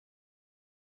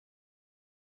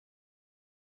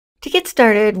To get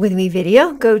started with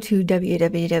WeVideo, go to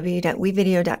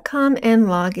www.wevideo.com and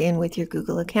log in with your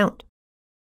Google account.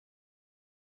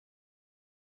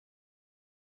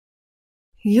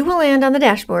 You will land on the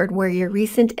dashboard where your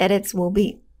recent edits will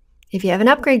be. If you have an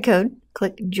upgrade code,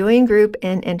 click Join Group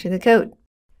and enter the code.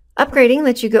 Upgrading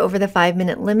lets you go over the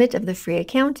 5-minute limit of the free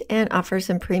account and offers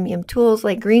some premium tools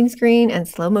like green screen and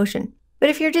slow motion. But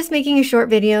if you're just making a short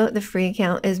video, the free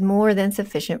account is more than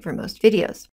sufficient for most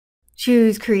videos.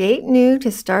 Choose Create New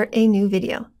to start a new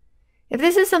video. If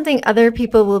this is something other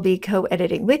people will be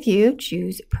co-editing with you,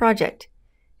 choose Project.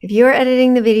 If you are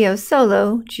editing the video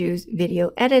solo, choose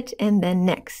Video Edit and then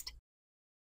Next.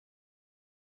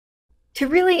 To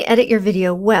really edit your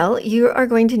video well, you are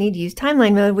going to need to use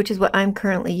timeline mode, which is what I'm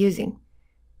currently using.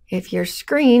 If your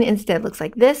screen instead looks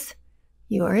like this,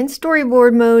 you are in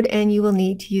storyboard mode and you will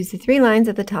need to use the 3 lines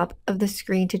at the top of the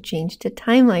screen to change to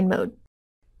timeline mode.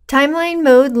 Timeline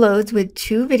mode loads with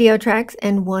 2 video tracks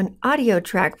and 1 audio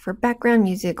track for background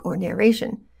music or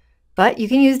narration, but you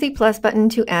can use the plus button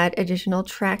to add additional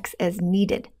tracks as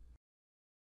needed.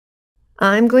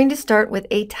 I'm going to start with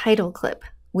a title clip.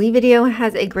 WeVideo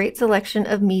has a great selection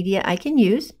of media I can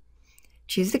use.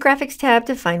 Choose the Graphics tab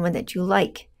to find one that you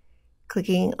like.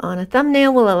 Clicking on a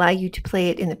thumbnail will allow you to play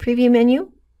it in the preview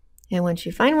menu, and once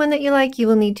you find one that you like, you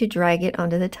will need to drag it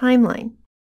onto the timeline.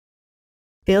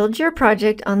 Build your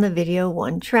project on the Video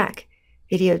 1 track.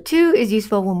 Video 2 is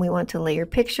useful when we want to layer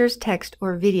pictures, text,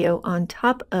 or video on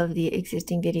top of the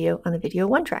existing video on the Video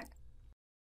 1 track.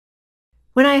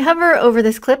 When I hover over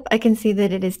this clip, I can see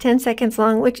that it is 10 seconds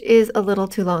long, which is a little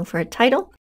too long for a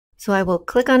title, so I will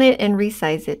click on it and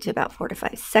resize it to about 4 to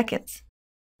 5 seconds.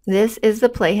 This is the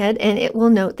playhead, and it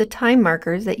will note the time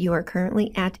markers that you are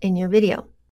currently at in your video.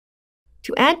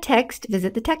 To add text,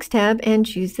 visit the Text tab and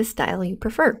choose the style you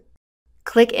prefer.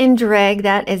 Click and drag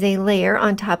that as a layer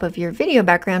on top of your video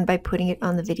background by putting it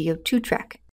on the Video 2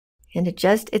 track, and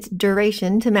adjust its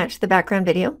duration to match the background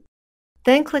video.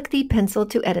 Then click the pencil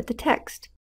to edit the text.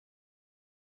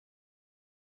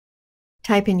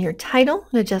 Type in your title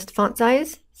and adjust font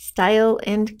size, style,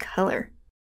 and color.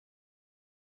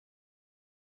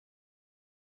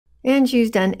 And choose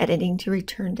Done Editing to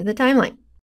return to the timeline.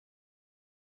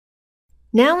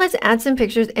 Now let's add some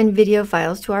pictures and video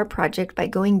files to our project by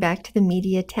going back to the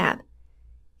Media tab.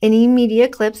 Any media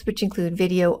clips, which include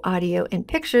video, audio, and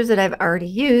pictures that I've already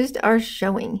used, are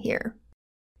showing here.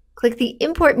 Click the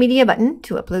Import Media button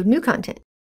to upload new content.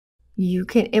 You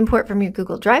can import from your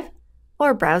Google Drive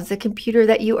or browse the computer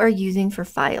that you are using for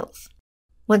files.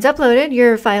 Once uploaded,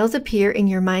 your files appear in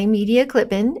your My Media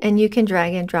clip bin, and you can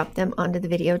drag and drop them onto the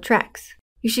video tracks.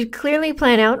 You should clearly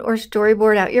plan out or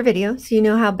storyboard out your video so you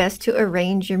know how best to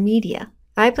arrange your media.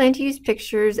 I plan to use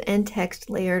pictures and text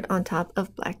layered on top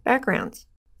of black backgrounds.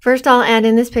 First, I'll add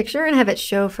in this picture and have it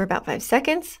show for about 5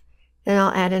 seconds. Then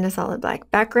I'll add in a solid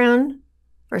black background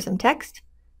for some text,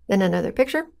 then another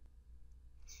picture.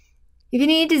 If you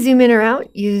need to zoom in or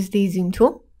out, use the Zoom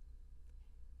tool.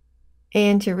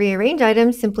 And to rearrange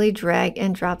items, simply drag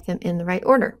and drop them in the right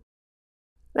order.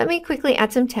 Let me quickly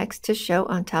add some text to show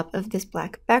on top of this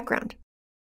black background.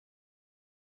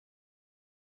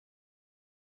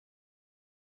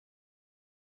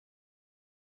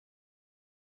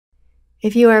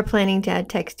 If you are planning to add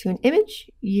text to an image,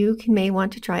 you may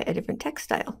want to try a different text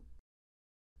style,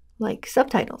 like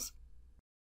subtitles.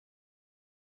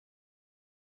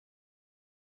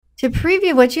 To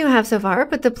preview what you have so far,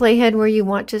 put the playhead where you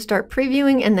want to start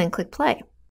previewing and then click play.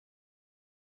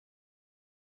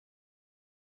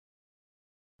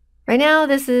 Right now,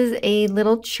 this is a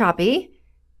little choppy,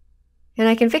 and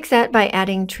I can fix that by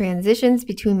adding transitions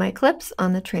between my clips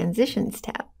on the Transitions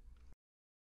tab.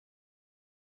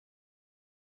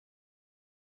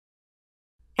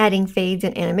 Adding fades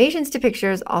and animations to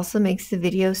pictures also makes the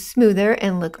video smoother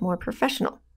and look more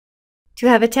professional. To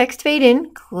have a text fade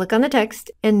in, click on the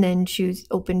text and then choose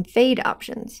Open Fade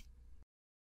options.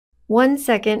 1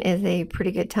 second is a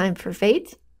pretty good time for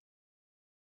fades.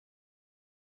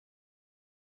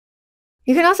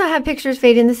 You can also have pictures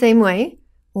fade in the same way,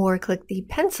 or click the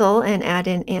pencil and add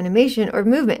in animation or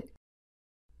movement.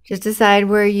 Just decide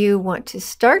where you want to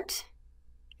start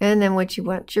and then what you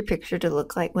want your picture to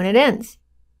look like when it ends.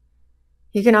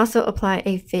 You can also apply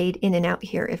a fade in and out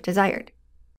here if desired.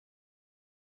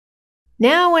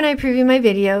 Now when I preview my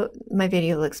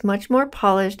video looks much more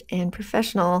polished and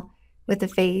professional with the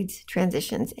fades,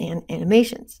 transitions, and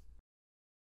animations.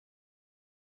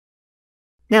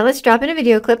 Now let's drop in a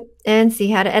video clip and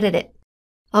see how to edit it.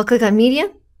 I'll click on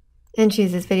Media and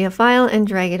choose this video file and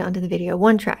drag it onto the Video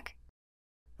 1 track.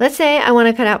 Let's say I want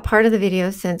to cut out part of the video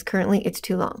since currently it's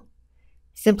too long.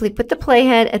 Simply put the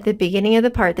playhead at the beginning of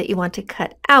the part that you want to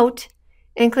cut out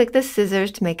and click the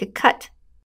scissors to make a cut.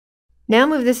 Now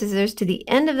move the scissors to the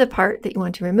end of the part that you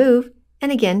want to remove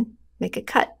and again make a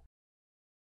cut.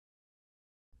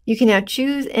 You can now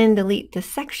choose and delete the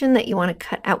section that you want to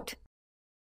cut out.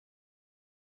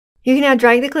 You can now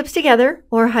drag the clips together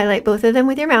or highlight both of them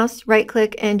with your mouse,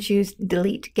 right-click, and choose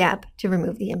Delete Gap to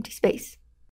remove the empty space.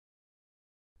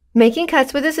 Making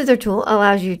cuts with the scissor tool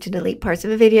allows you to delete parts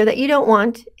of a video that you don't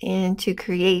want and to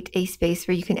create a space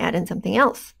where you can add in something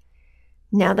else.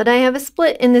 Now that I have a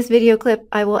split in this video clip,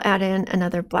 I will add in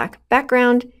another black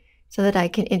background so that I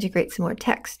can integrate some more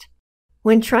text.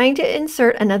 When trying to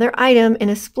insert another item in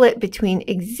a split between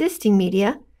existing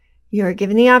media, you're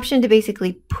given the option to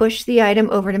basically push the item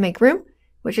over to make room,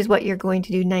 which is what you're going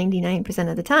to do 99%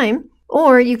 of the time,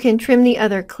 or you can trim the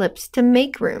other clips to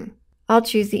make room. I'll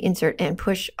choose the Insert and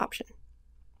Push option.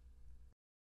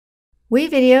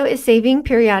 WeVideo is saving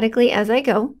periodically as I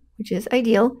go, which is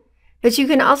ideal, but you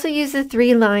can also use the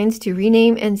 3 lines to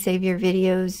rename and save your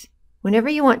videos whenever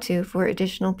you want to for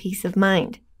additional peace of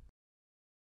mind.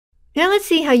 Now let's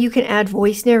see how you can add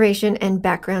voice narration and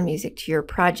background music to your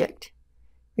project.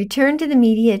 Return to the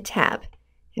Media tab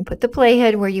and put the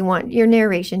playhead where you want your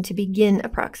narration to begin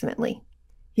approximately.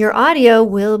 Your audio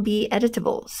will be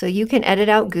editable, so you can edit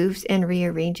out goofs and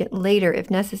rearrange it later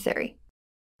if necessary.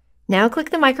 Now click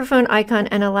the microphone icon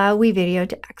and allow WeVideo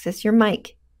to access your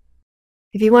mic.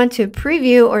 If you want to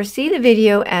preview or see the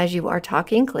video as you are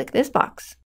talking, click this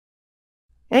box.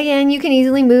 Again, you can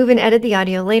easily move and edit the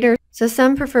audio later, so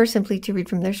some prefer simply to read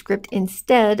from their script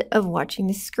instead of watching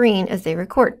the screen as they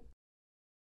record.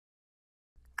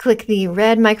 Click the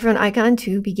red microphone icon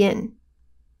to begin.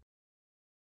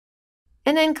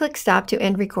 And then click Stop to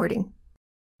end recording.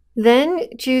 Then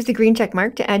choose the green check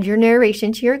mark to add your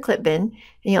narration to your clip bin,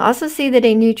 and you'll also see that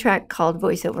a new track called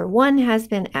Voiceover 1 has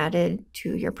been added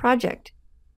to your project.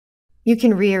 You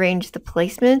can rearrange the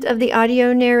placement of the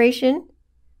audio narration,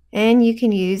 and you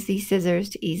can use the scissors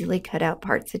to easily cut out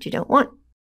parts that you don't want.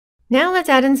 Now let's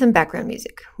add in some background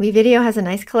music. WeVideo has a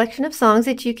nice collection of songs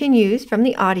that you can use from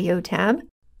the Audio tab,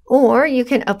 or you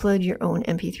can upload your own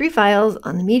MP3 files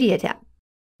on the Media tab.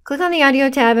 Click on the Audio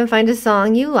tab and find a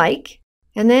song you like,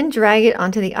 and then drag it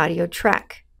onto the audio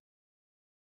track.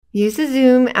 Use the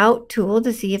Zoom Out tool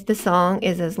to see if the song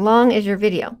is as long as your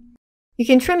video. You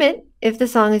can trim it if the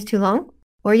song is too long,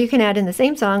 or you can add in the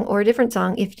same song or a different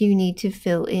song if you need to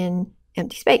fill in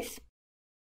empty space.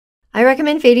 I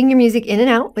recommend fading your music in and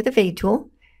out with the Fade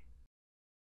tool.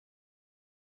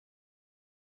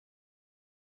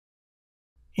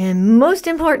 And most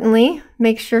importantly,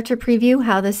 make sure to preview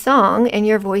how the song and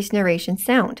your voice narration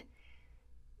sound.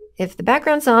 If the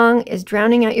background song is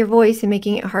drowning out your voice and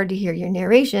making it hard to hear your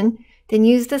narration, then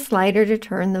use the slider to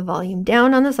turn the volume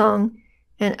down on the song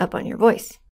and up on your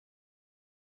voice.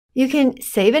 You can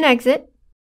save and exit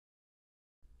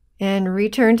and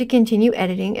return to continue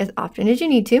editing as often as you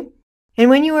need to. And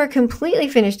when you are completely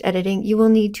finished editing, you will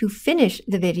need to finish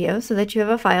the video so that you have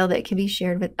a file that can be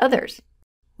shared with others.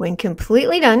 When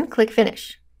completely done, click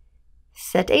Finish.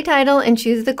 Set a title and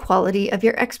choose the quality of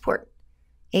your export.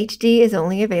 HD is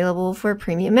only available for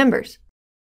premium members.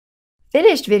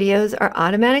 Finished videos are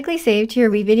automatically saved to your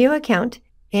WeVideo account,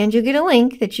 and you'll get a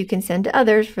link that you can send to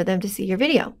others for them to see your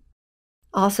video.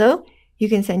 Also, you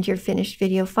can send your finished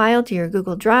video file to your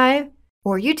Google Drive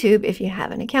or YouTube if you have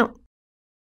an account.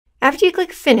 After you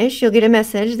click Finish, you'll get a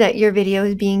message that your video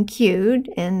is being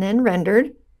queued and then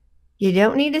rendered. You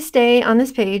don't need to stay on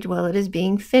this page while it is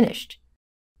being finished.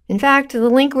 In fact, the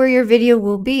link where your video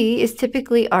will be is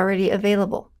typically already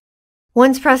available.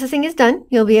 Once processing is done,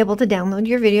 you'll be able to download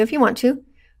your video if you want to,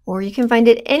 or you can find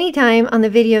it anytime on the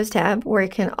Videos tab where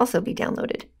it can also be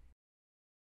downloaded.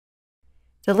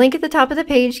 The link at the top of the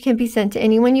page can be sent to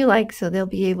anyone you like, so they'll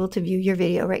be able to view your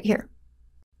video right here.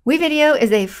 WeVideo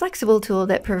is a flexible tool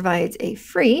that provides a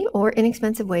free or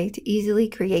inexpensive way to easily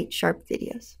create sharp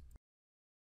videos.